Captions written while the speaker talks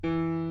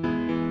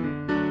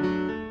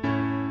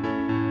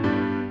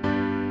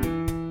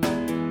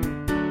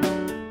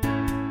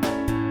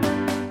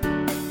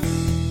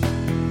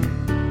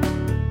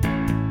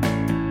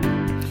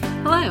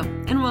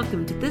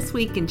This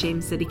Week in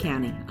James City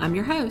County. I'm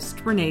your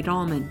host, Renee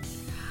Dahlman.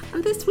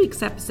 On this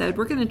week's episode,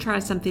 we're going to try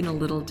something a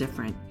little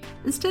different.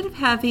 Instead of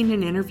having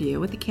an interview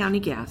with a county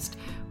guest,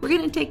 we're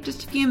going to take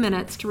just a few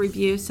minutes to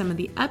review some of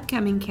the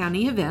upcoming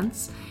county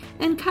events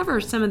and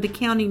cover some of the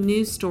county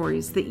news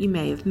stories that you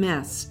may have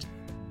missed.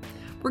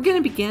 We're going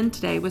to begin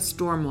today with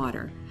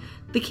stormwater.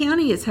 The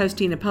county is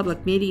hosting a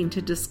public meeting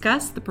to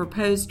discuss the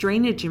proposed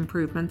drainage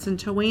improvements in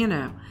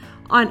Toano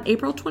on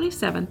April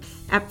 27th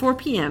at 4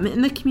 p.m.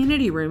 in the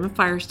community room of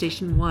Fire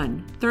Station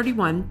 1,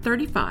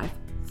 3135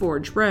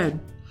 Forge Road.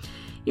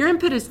 Your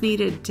input is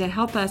needed to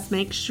help us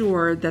make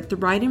sure that the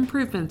right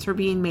improvements are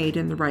being made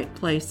in the right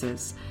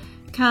places.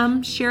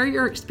 Come, share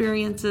your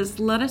experiences,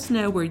 let us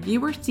know where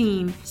you are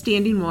seeing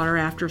standing water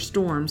after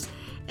storms,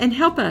 and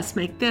help us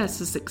make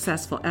this a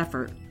successful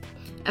effort.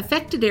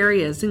 Affected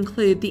areas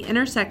include the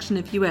intersection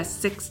of US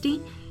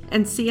 60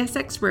 and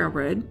CSX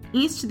Railroad,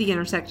 east of the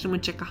intersection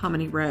with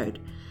Chickahominy Road,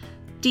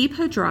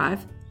 Depot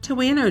Drive,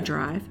 Toano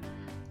Drive,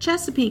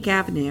 Chesapeake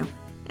Avenue,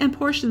 and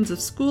portions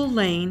of School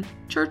Lane,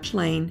 Church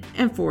Lane,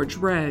 and Forge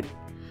Road.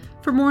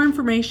 For more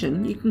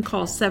information, you can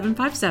call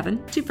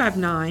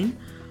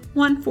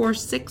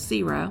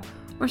 757-259-1460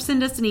 or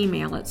send us an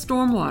email at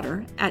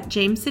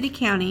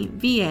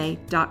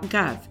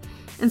stormwater@jamescitycountyva.gov,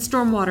 and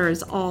stormwater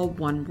is all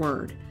one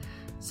word.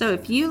 So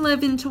if you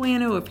live in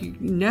Toano, if you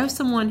know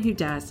someone who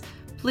does,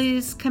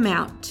 please come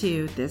out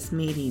to this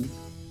meeting.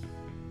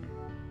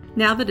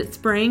 Now that it's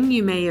spring,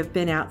 you may have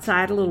been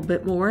outside a little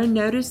bit more and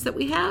noticed that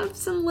we have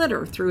some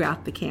litter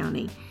throughout the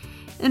county.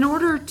 In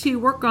order to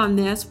work on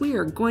this, we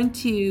are going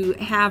to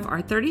have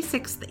our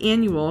 36th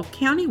annual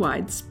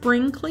countywide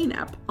spring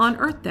cleanup on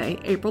Earth Day,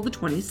 April the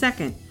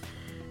 22nd.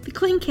 The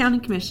Clean County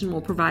Commission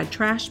will provide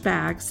trash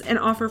bags and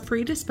offer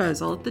free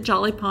disposal at the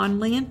Jolly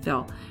Pond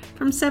landfill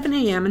from 7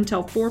 a.m.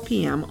 until 4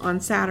 p.m.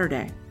 on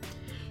Saturday.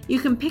 You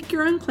can pick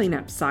your own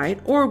cleanup site,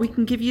 or we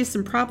can give you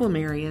some problem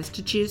areas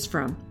to choose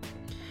from.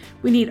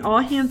 We need all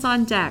hands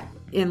on deck.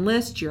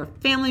 Enlist your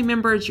family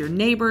members, your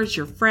neighbors,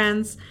 your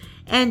friends,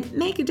 and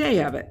make a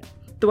day of it.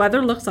 The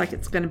weather looks like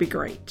it's going to be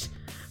great.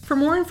 For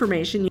more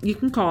information, you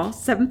can call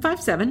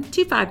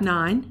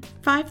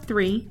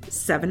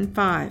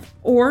 757-259-5375,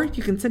 or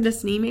you can send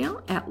us an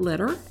email at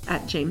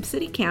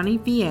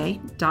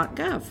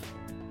litter@jamescitycountyva.gov.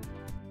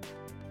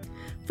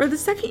 For the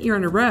second year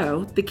in a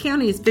row, the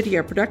county's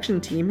video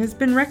production team has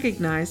been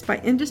recognized by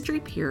industry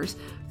peers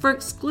for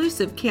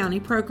exclusive county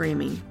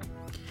programming.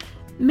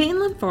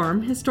 Mainland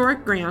Farm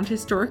Historic Ground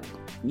Historic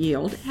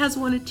Yield has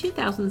won a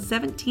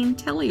 2017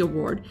 Telly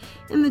Award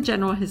in the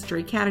General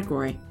History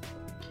category.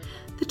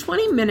 The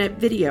 20-minute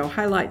video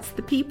highlights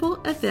the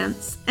people,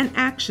 events, and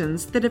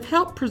actions that have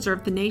helped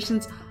preserve the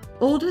nation's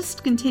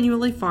oldest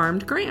continually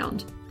farmed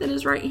ground that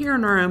is right here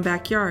in our own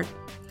backyard.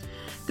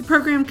 The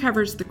program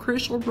covers the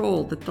crucial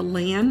role that the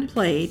land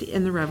played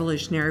in the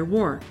Revolutionary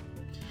War.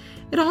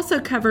 It also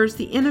covers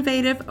the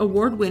innovative,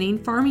 award-winning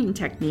farming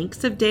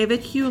techniques of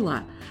David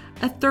Hula,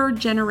 a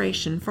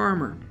third-generation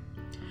farmer.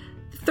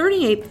 The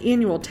 38th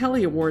Annual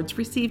Telly Awards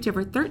received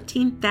over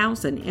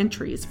 13,000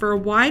 entries for a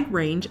wide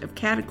range of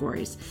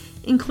categories,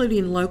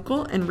 including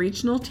local and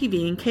regional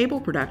TV and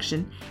cable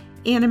production,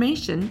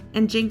 animation,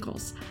 and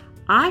jingles.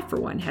 I, for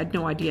one, had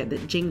no idea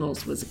that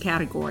jingles was a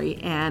category,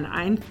 and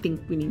I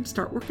think we need to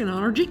start working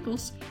on our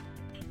jingles.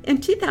 In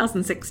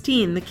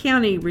 2016, the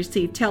county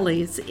received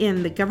Tellys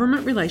in the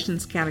Government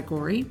Relations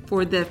category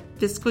for the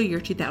fiscal year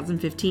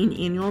 2015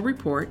 annual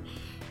report,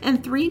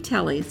 and 3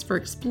 Tellys for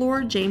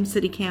Explore James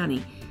City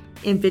County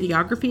in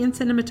videography and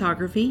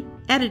cinematography,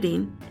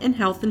 editing, and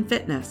health and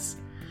fitness.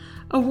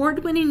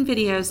 Award-winning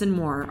videos and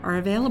more are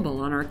available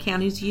on our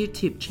county's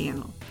YouTube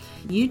channel,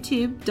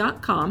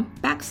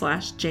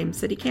 youtube.com/James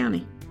City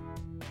County.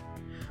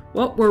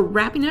 Well, we're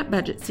wrapping up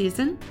budget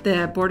season.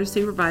 The Board of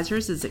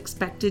Supervisors is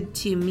expected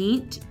to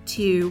meet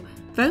to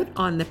vote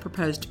on the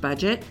proposed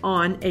budget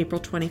on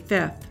April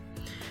 25th.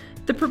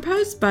 The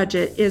proposed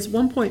budget is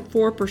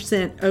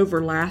 1.4%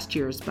 over last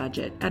year's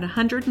budget at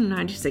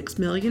 $196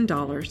 million,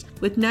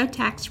 with no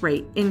tax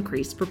rate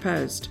increase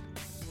proposed.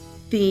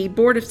 The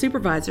Board of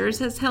Supervisors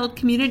has held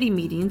community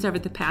meetings over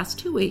the past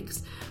 2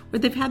 weeks where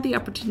they've had the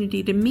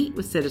opportunity to meet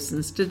with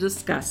citizens to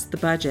discuss the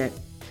budget.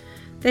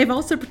 They've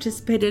also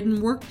participated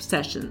in work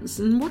sessions,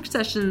 and work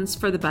sessions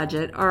for the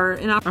budget are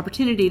an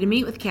opportunity to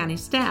meet with county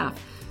staff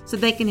so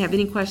they can have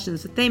any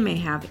questions that they may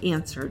have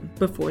answered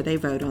before they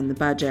vote on the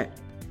budget.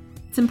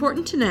 It's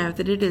important to know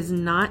that it is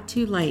not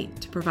too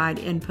late to provide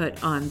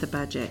input on the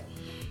budget.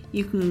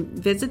 You can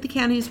visit the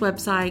county's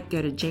website,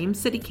 go to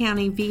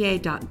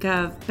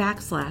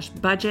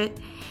jamescitycountyva.gov/budget,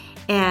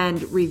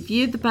 and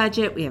review the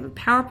budget. We have a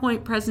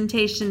PowerPoint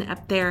presentation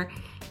up there.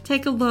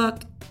 Take a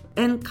look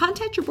and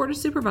contact your Board of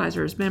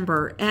Supervisors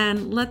member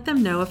and let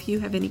them know if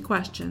you have any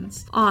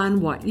questions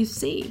on what you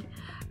see.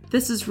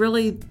 This is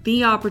really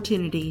the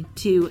opportunity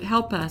to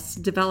help us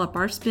develop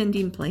our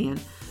spending plan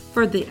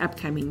for the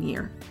upcoming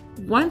year.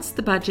 Once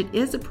the budget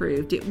is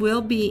approved, it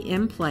will be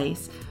in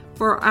place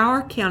for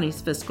our county's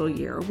fiscal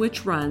year,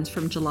 which runs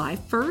from July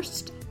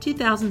 1st,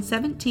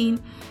 2017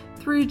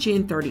 through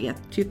June 30th,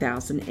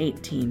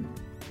 2018.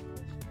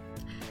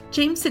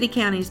 James City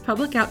County's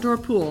public outdoor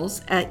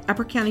pools at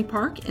Upper County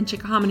Park and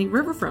Chickahominy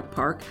Riverfront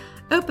Park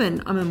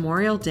open on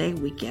Memorial Day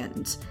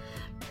weekend.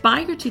 Buy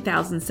your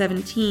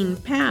 2017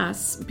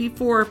 pass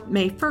before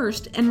May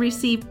 1st and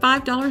receive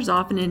 $5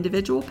 off an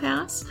individual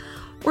pass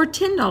or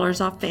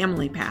 $10 off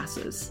family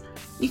passes.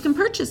 You can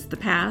purchase the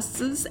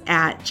passes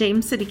at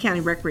James City County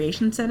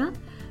Recreation Center,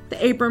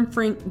 the Abram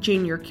Frink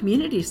Jr.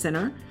 Community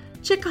Center,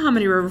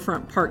 Chickahominy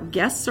Riverfront Park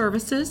Guest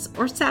Services,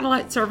 or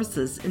Satellite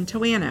Services in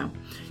Toano.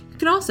 You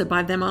can also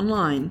buy them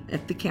online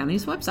at the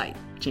county's website,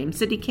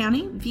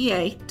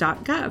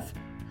 jamescitycountyva.gov.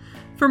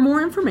 For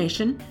more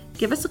information,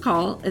 give us a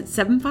call at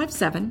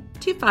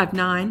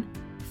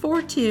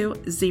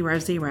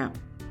 757-259-4200.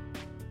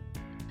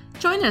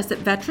 Join us at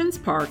Veterans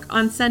Park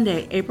on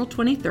Sunday, April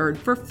 23rd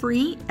for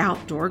free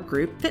outdoor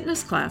group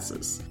fitness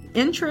classes.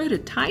 Intro to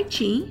Tai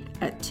Chi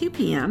at 2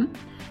 p.m.,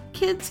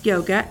 Kids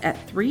Yoga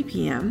at 3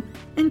 p.m.,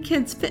 and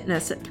Kids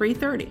Fitness at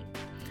 3:30.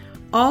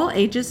 All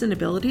ages and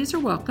abilities are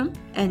welcome,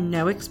 and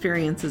no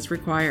experience is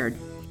required.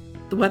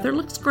 The weather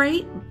looks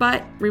great,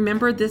 but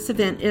remember this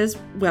event is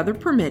weather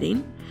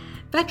permitting.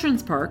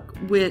 Veterans Park,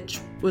 which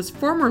was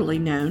formerly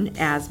known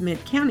as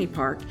Mid-County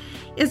Park,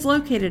 is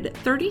located at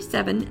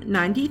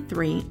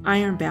 3793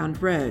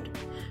 Ironbound Road.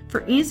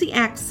 For easy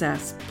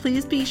access,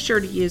 please be sure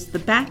to use the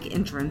back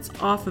entrance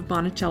off of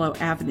Monticello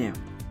Avenue.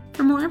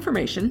 For more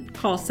information,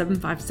 call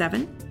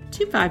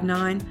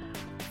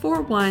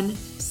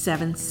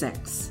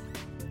 757-259-4176.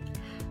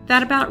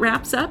 That about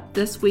wraps up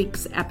this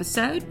week's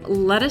episode.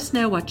 Let us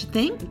know what you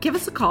think. Give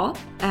us a call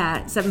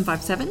at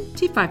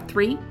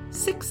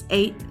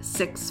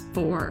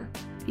 757-253-6864.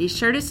 Be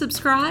sure to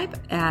subscribe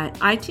at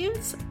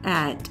iTunes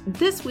at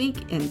This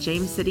Week in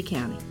James City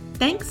County.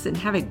 Thanks and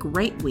have a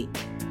great week.